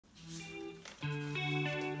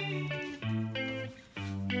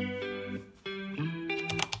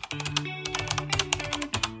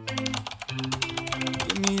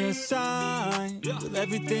a sign. Will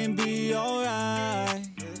everything be alright?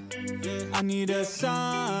 I need a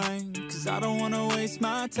sign, cause I don't wanna waste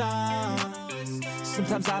my time.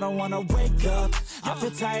 Sometimes I don't wanna wake up, I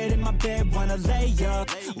feel tired in my bed, wanna lay up,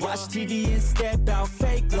 watch TV and step out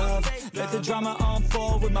fake love. Let the drama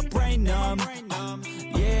unfold with my brain numb.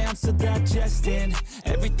 Yeah, I'm still digesting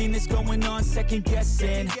everything that's going on, second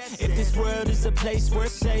guessing if this world is a place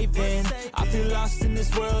worth saving. I feel lost in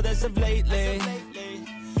this world as of lately.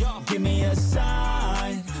 Give me a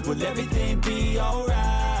sign, will everything be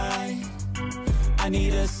alright? I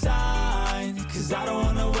need a sign, cause I don't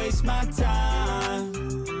wanna waste my time.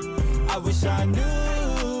 I wish I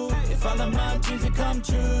knew if all of my dreams would come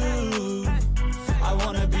true. I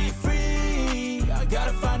wanna be free, I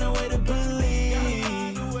gotta find a way to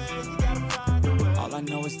believe. All I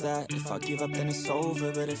know is that if I give up then it's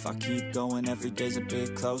over, but if I keep going every day's a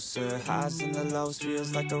bit closer. Highs and the lows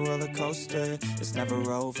feels like a roller coaster, it's never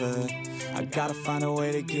over. I gotta find a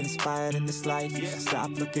way to get inspired in this life.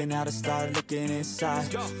 Stop looking out and start looking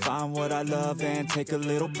inside. Find what I love and take a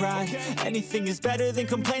little pride. Anything is better than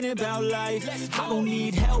complaining about life. I don't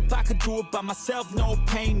need help, I could do it by myself. No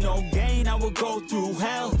pain, no gain, I will go through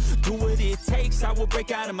hell. Do what it takes, I will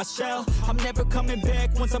break out of my shell. I'm never coming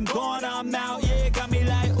back, once I'm gone I'm out. Yeah, got me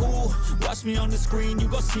like ooh, watch me on the screen, you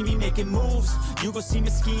gon' see me making moves. You gon' see me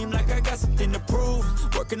scheme like I got something to prove.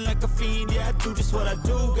 Working like a fiend, yeah I do just what I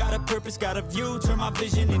do. Got a purpose, got a view, turn my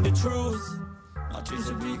vision into truth. My dreams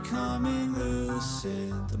are becoming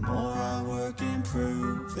lucid. The more I work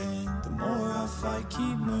improving, the more I fight,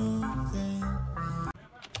 keep moving.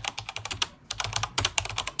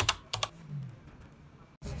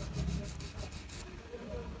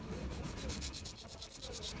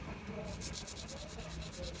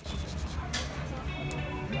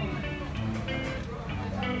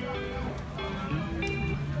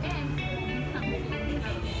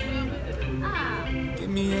 Give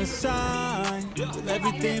me a sign, will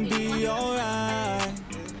everything be alright?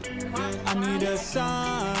 I need a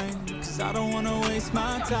sign, cause I don't wanna waste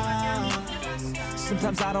my time.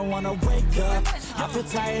 Sometimes I don't wanna wake up, I feel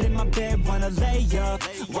tired in my bed, wanna lay up,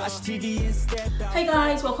 watch TV instead. Hey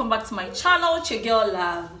guys, welcome back to my channel. It's your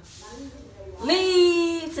girl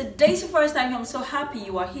Lee. Today's your first time. I'm so happy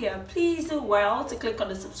you are here. Please do well to click on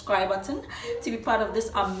the subscribe button to be part of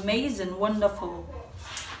this amazing, wonderful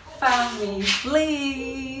family.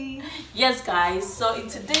 Yes guys, so in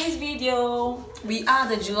today's video we are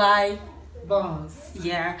the July Bones.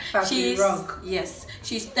 Yeah, she's yes,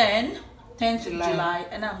 she's 10th July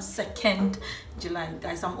and I'm 2nd July.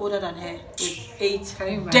 Guys, I'm older than her with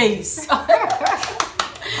 8 days.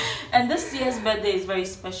 And this year's birthday is very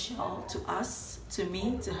special to us, to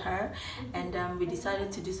me, to her, and we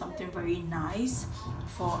decided to do something very nice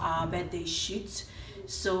for our birthday shoot.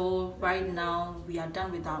 So right now we are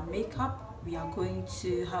done with our makeup. We are going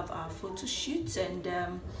to have our photo shoot, and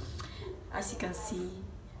as you can see,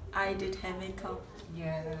 I did her makeup.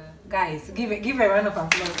 Yeah, guys, give a round of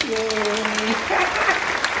applause. Yay!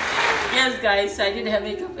 Yes guys, so I did her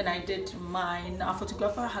makeup and I did mine. Our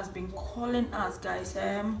photographer has been calling us, guys.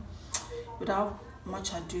 Without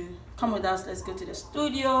much ado, come with us, let's go to the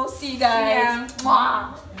studio. See you guys.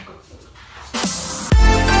 Yeah.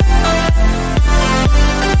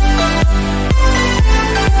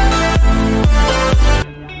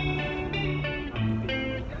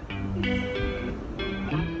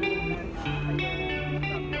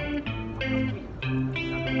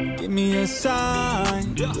 Give me a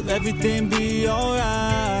sign, will everything be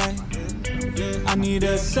alright? I need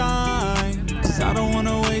a sign, cause I don't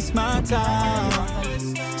wanna waste my time.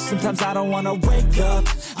 Sometimes I don't wanna wake up,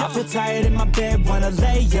 I feel tired in my bed, wanna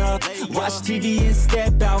lay up, watch TV and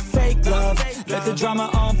step out fake love. Let the drama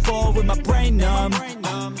unfold with my brain numb.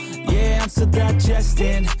 Yeah, I'm still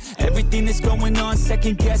digesting everything that's going on,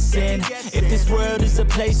 second guessing if this world is a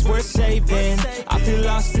place worth saving. I feel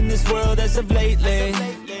lost in this world as of lately.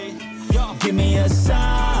 Give me a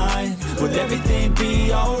sign, will everything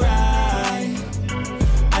be alright?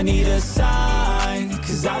 I need a sign,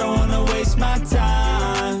 cause I don't wanna waste my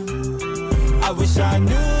time. I wish I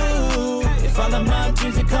knew if all of my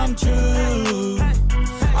dreams would come true.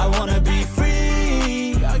 I wanna be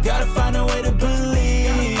free, I gotta find a way to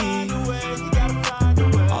believe.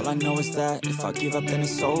 All I I know is that if I give up then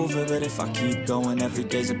it's over, but if I keep going every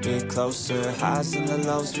day's a bit closer. Highs and the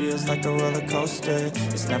lows feels like a roller coaster,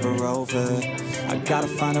 it's never over. I gotta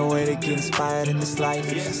find a way to get inspired in this life.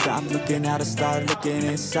 Stop looking out and start looking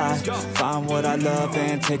inside. Find what I love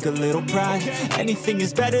and take a little pride. Anything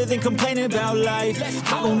is better than complaining about life.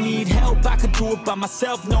 I don't need help, I can do it by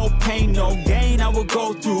myself. No pain, no gain, I will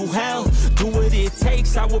go through hell. Do what it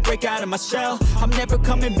takes, I will break out of my shell. I'm never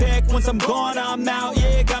coming back, once I'm gone I'm out.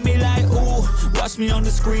 Yeah, got me like ooh, watch me on the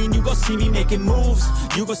screen, you gon' see me making moves.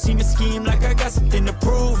 You gon' see me scheme like I got something to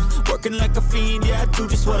prove. Working like a fiend, yeah, I do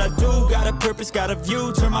just what I do. Got a purpose, got a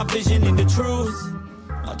view, turn my vision into truth.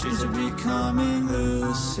 My dreams are becoming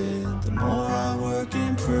lucid. The more I work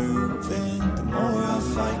improving, the more I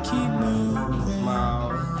fight, keep moving.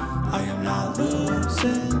 I am not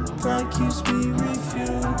losing, pride keeps me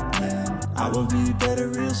refueling. I will be better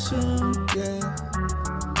real soon, yeah.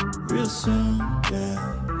 Real soon,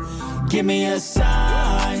 yeah. Give me a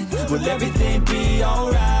sign, will everything be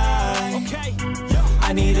alright? Okay.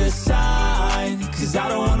 I need a sign, cause I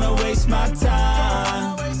don't wanna waste my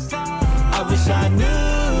time. I wish I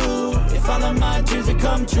knew if all of my dreams would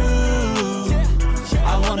come true.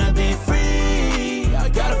 I wanna be free, I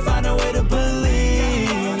gotta find a way to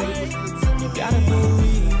believe. You gotta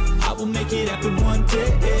believe, I will make it happen one day.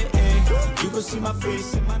 You gon' see my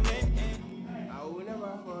face in my name. I will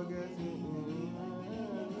never forget you.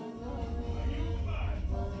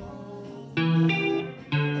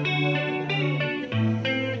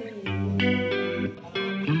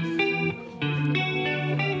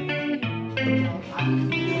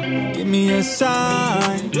 Give me a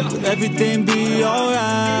sign, will everything be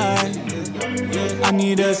alright? I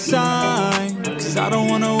need a sign, cause I don't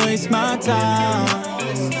wanna waste my time.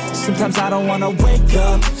 Sometimes I don't wanna wake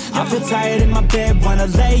up, I feel tired in my bed, wanna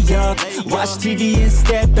lay up. Watch TV and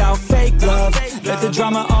step out fake love. Let the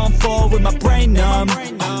drama unfold with my brain numb.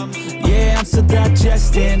 Yeah, I'm still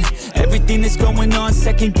digesting everything that's going on,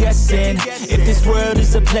 second guessing if this world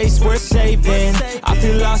is a place worth saving. I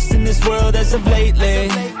feel lost in this world as of lately.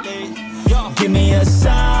 Give me a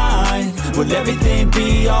sign, will everything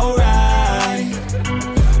be alright?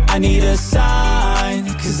 I need a sign,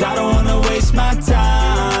 cause I don't wanna waste my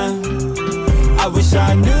time. I wish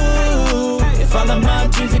I knew if all of my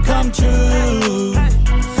dreams would come true.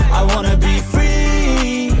 I wanna be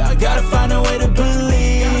free, I gotta find a way to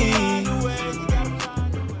believe.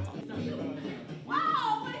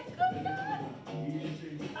 Wow, my goodness!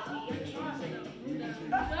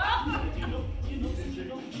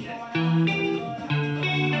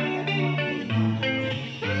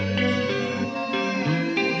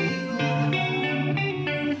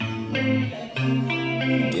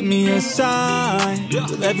 Give me a sign,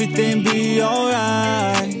 will everything be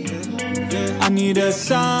alright? I need a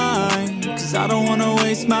sign, cause I don't wanna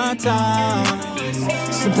waste my time.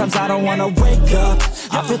 Sometimes I don't wanna wake up,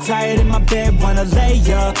 I feel tired in my bed, wanna lay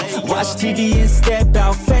up. Watch TV and step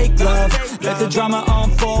out fake love. Let the drama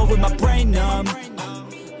unfold with my brain numb.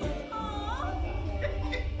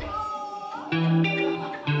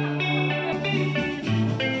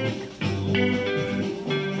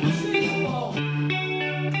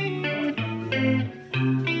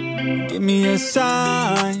 Give me a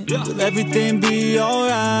sign, will everything be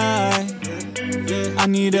alright? I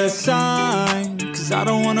need a sign, cause I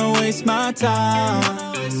don't wanna waste my time.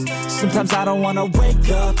 Sometimes I don't wanna wake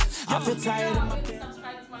up, I feel tired in my bed.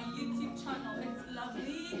 Subscribe to my YouTube channel, it's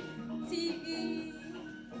Lovely TV.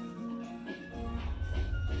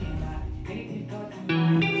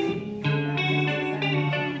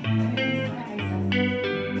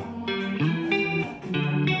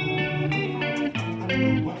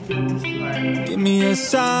 Give me a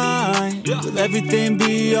sign, will everything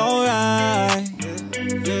be alright?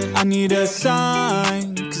 I need a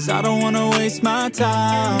sign, cause I don't wanna waste my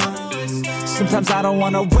time. Sometimes I don't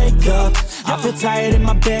wanna wake up, I feel tired in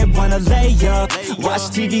my bed, wanna lay up. Watch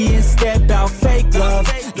TV and step out fake love.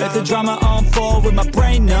 Let the drama unfold with my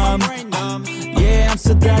brain numb. Yeah, I'm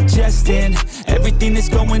still digesting everything that's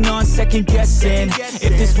going on, second guessing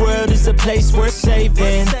if this world is a place worth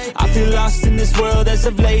saving. I feel lost in this world as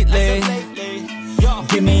of lately.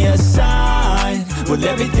 Give me a sign, will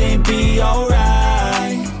everything be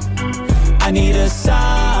alright? I need a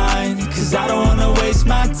sign, cause I don't wanna waste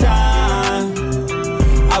my time.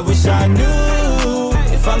 I wish I knew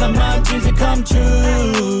if all of my dreams would come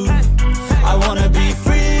true. I wanna be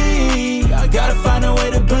free, I gotta find a way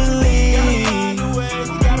to believe.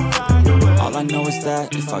 All I I know is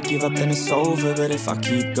that if I give up then it's over, but if I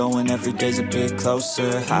keep going every day's a bit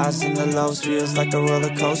closer. Highs and the lows feels like a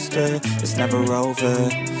roller coaster, it's never over.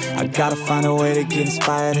 I gotta find a way to get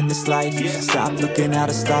inspired in this life. Stop looking out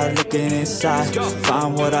and start looking inside.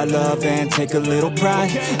 Find what I love and take a little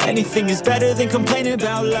pride. Anything is better than complaining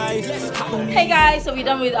about life. Hey guys, so we're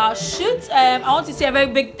done with our shoot. I want to say a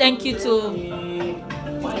very big thank you to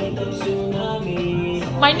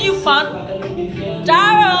my new fan,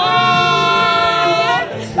 Daryl,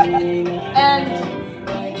 and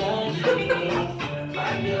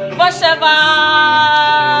Basheva.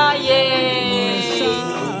 Yay!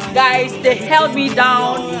 Guys, they held me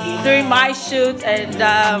down during my shoot, and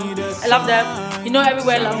I love them. You know,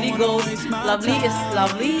 everywhere lovely goes, lovely is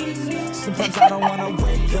lovely.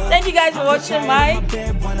 Thank you guys for watching my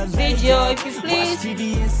video. If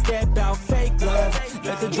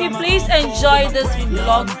you please enjoy this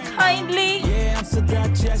vlog, kindly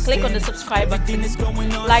click on the subscribe button,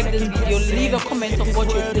 like this video, leave a comment of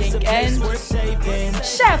what you think, and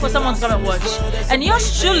share for someone to come and watch. And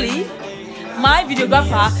yours truly, my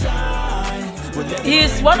videographer, he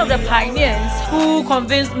is one of the pioneers who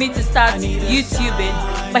convinced me to start YouTubing,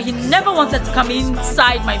 but he never wanted to come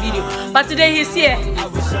inside my video. But today he's here.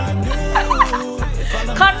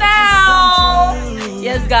 Cornell!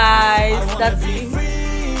 Yes guys, that's him.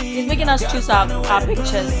 He's making us choose our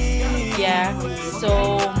pictures. Yeah,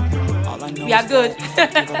 so we are good.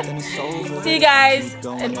 See you guys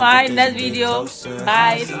in my next video.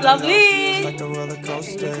 Bye. It's lovely. Like a roller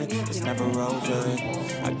coaster, it's never over.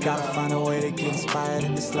 I gotta find a way to get inspired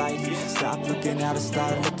in this life. Stop looking out and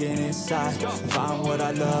start looking inside. Find what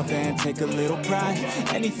I love and take a little pride.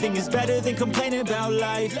 Anything is better than complaining about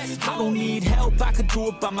life. I don't need help, I could do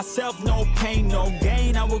it by myself. No pain, no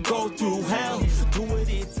gain, I will go through hell. Do what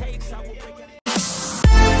it takes, I will break it.